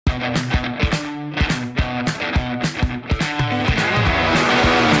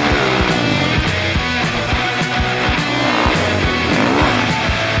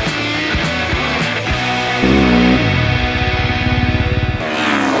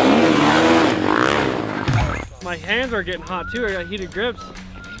My hands are getting hot too. I got heated grips.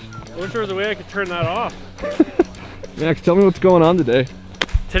 I wish there was a way I could turn that off. Max, tell me what's going on today.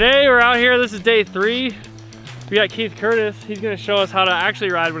 Today we're out here. This is day 3. We got Keith Curtis. He's going to show us how to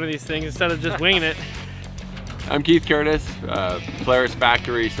actually ride one of these things instead of just winging it. I'm Keith Curtis, Polaris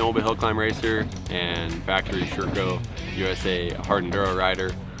Factory snowmobile hill climb racer and Factory Sherco USA hard enduro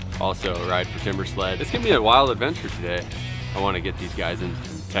rider. Also ride for timber sled. It's gonna be a wild adventure today. I want to get these guys in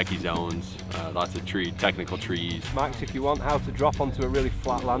some techie zones, lots of technical trees. Max, if you want how to drop onto a really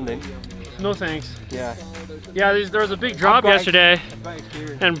flat landing. No thanks. Yeah. Yeah, there was a big drop yesterday,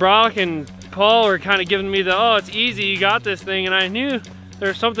 and Brock and Paul were kind of giving me the, oh, it's easy, you got this thing, and I knew there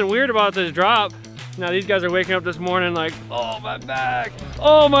was something weird about this drop. Now these guys are waking up this morning like, oh, my back,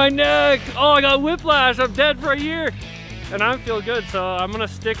 oh, my neck, oh, I got whiplash, I'm dead for a year. And I feel good, so I'm gonna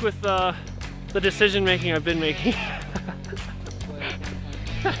stick with the decision making I've been making.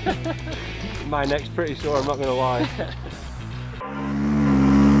 My neck's pretty sore, I'm not gonna lie.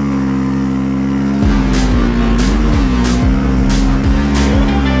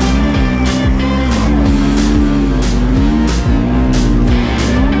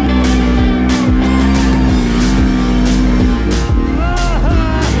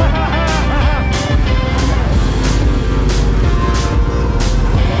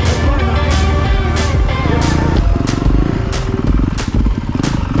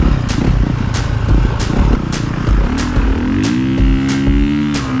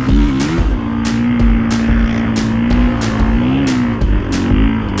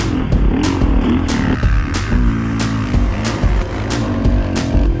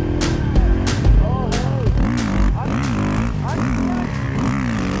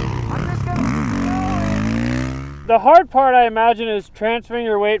 The hard part, I imagine, is transferring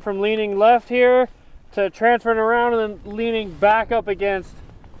your weight from leaning left here to transferring around and then leaning back up against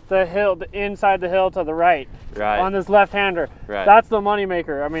the hill, inside the hill to the right. Right. On this left-hander. Right. That's the money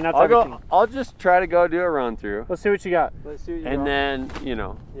maker. I mean, that's everything. I'll just try to go do a run through. Let's see what you got. Let's see what you And got. then, you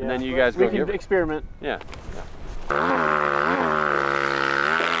know, Yeah. and then you guys we go can give. experiment. Yeah.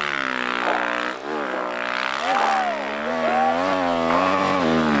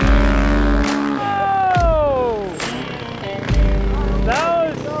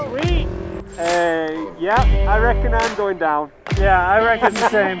 Yeah, I reckon I'm going down. Yeah, I reckon the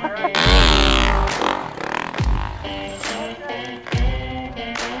same.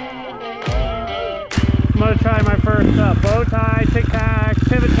 I'm gonna try my first bow tie, tic-tac,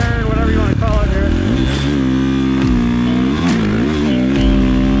 pivot turn, whatever you want to call it here.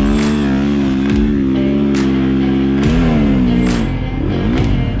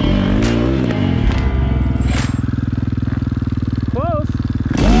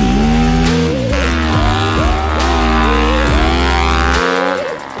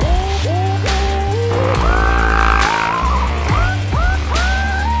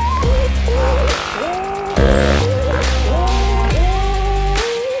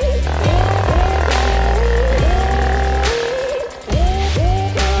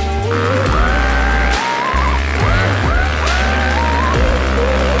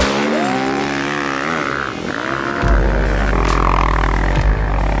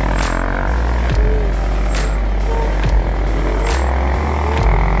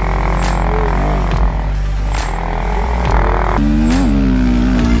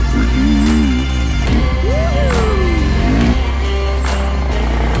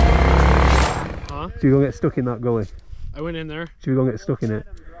 Should we go get stuck in that gully? I went in there. Should we go get stuck in it?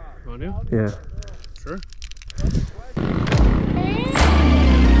 You want to? Yeah. Sure.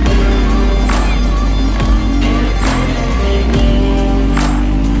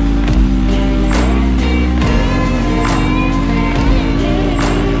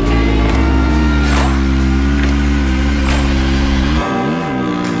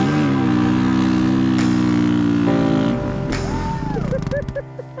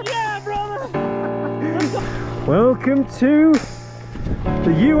 Welcome to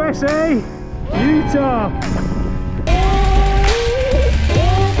the USA, Utah.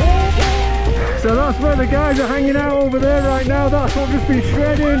 So that's where the guys are hanging out over there right now. That's what we've just been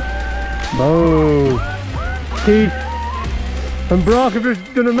shredding. Oh, Keith and Brock have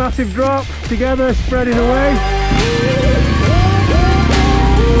just done a massive drop together, spreading away.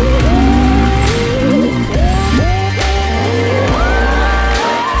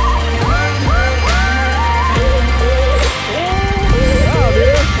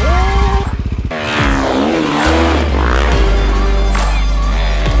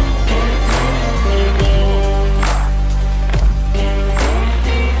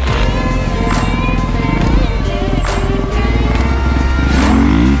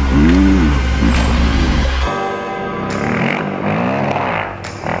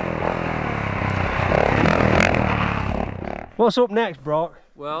 What's up next, Brock?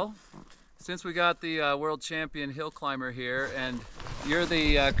 Well, since we got the world champion hill climber here, and you're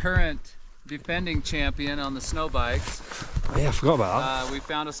the current defending champion on the snow bikes. Oh, yeah, I forgot about that. We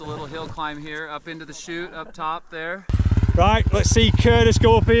found us a little hill climb here, up into the chute, up top there. Right, let's see Curtis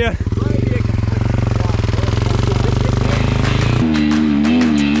go up here.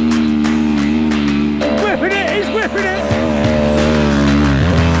 Whipping it, he's whipping it!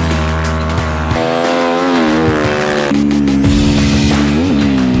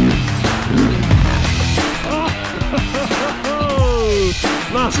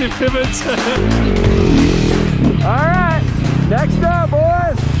 Massive pivots. All right, next up,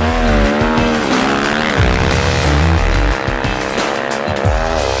 boys.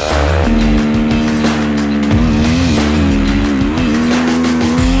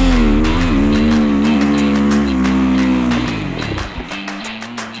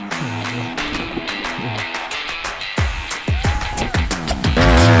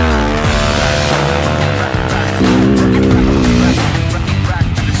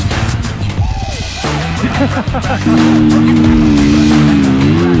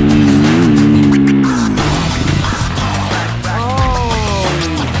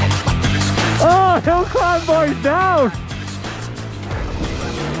 Oh, hill climb boys down.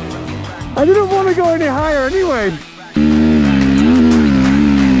 I didn't want to go any higher anyway.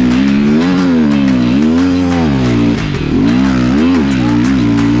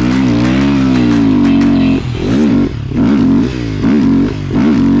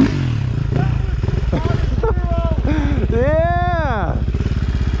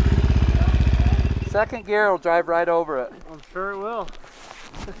 Second gear will drive right over it. I'm sure it will.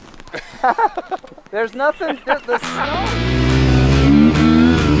 There's nothing, the snow.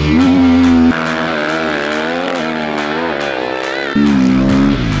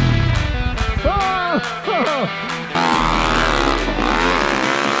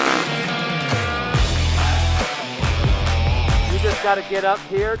 You just got to get up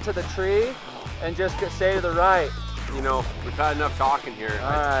here to the tree and just stay to the right. You know, we've had enough talking here.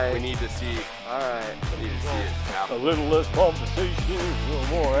 Alright. We need to see. Alright. We need to see it happen. A little less conversation, a little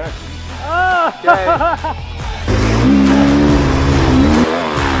more action.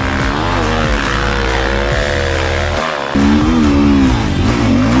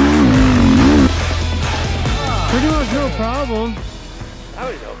 Pretty much no problem. That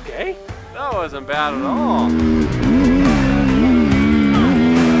was okay. That wasn't bad at all.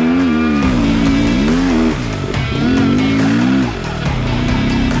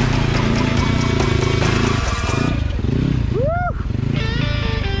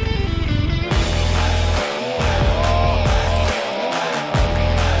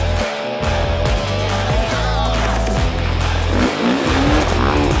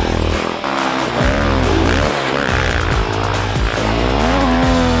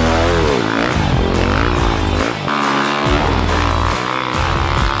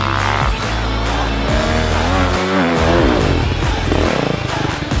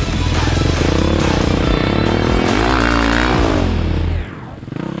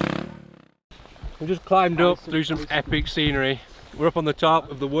 We just climbed up through some epic scenery. We're up on the top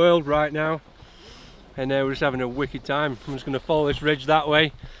of the world right now, and we're just having a wicked time. I'm just going to follow this ridge that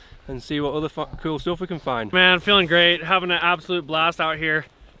way and see what other cool stuff we can find. Man, feeling great, having an absolute blast out here,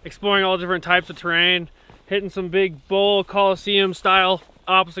 exploring all different types of terrain, hitting some big bowl Coliseum style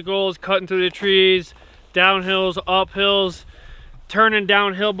obstacles, cutting through the trees, downhills, uphills, turning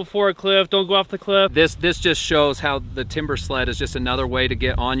downhill before a cliff. Don't go off the cliff. This just shows how the timber sled is just another way to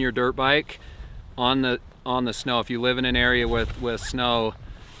get on your dirt bike on the snow. If you live in an area with snow,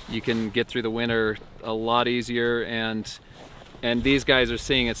 you can get through the winter a lot easier, and these guys are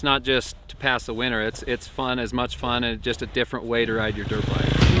seeing it's not just to pass the winter, it's fun, as much fun, and just a different way to ride your dirt bike.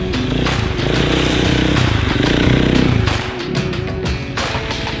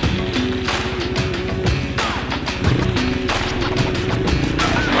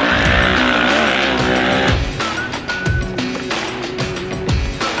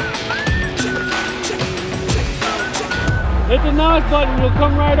 Hit the nose button, we'll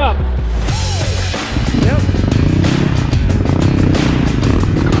come right up. Yep.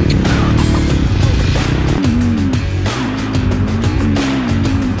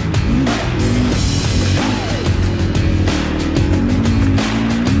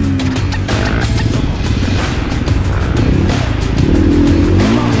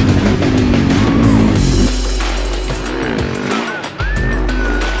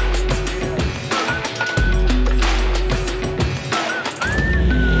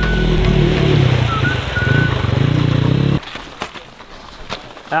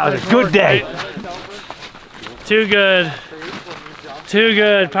 That was a good day. Too good. Too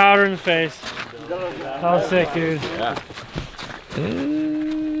good, powder in the face. How sick, dude. Yeah.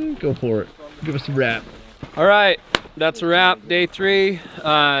 And go for it. Give us a wrap. All right, that's a wrap. Day 3.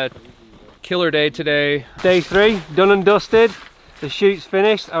 Killer day today. Day 3, done and dusted. The shoot's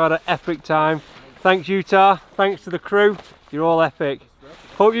finished. I've had an epic time. Thanks, Utah. Thanks to the crew. You're all epic.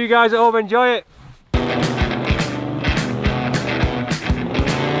 Hope you guys at home enjoy it.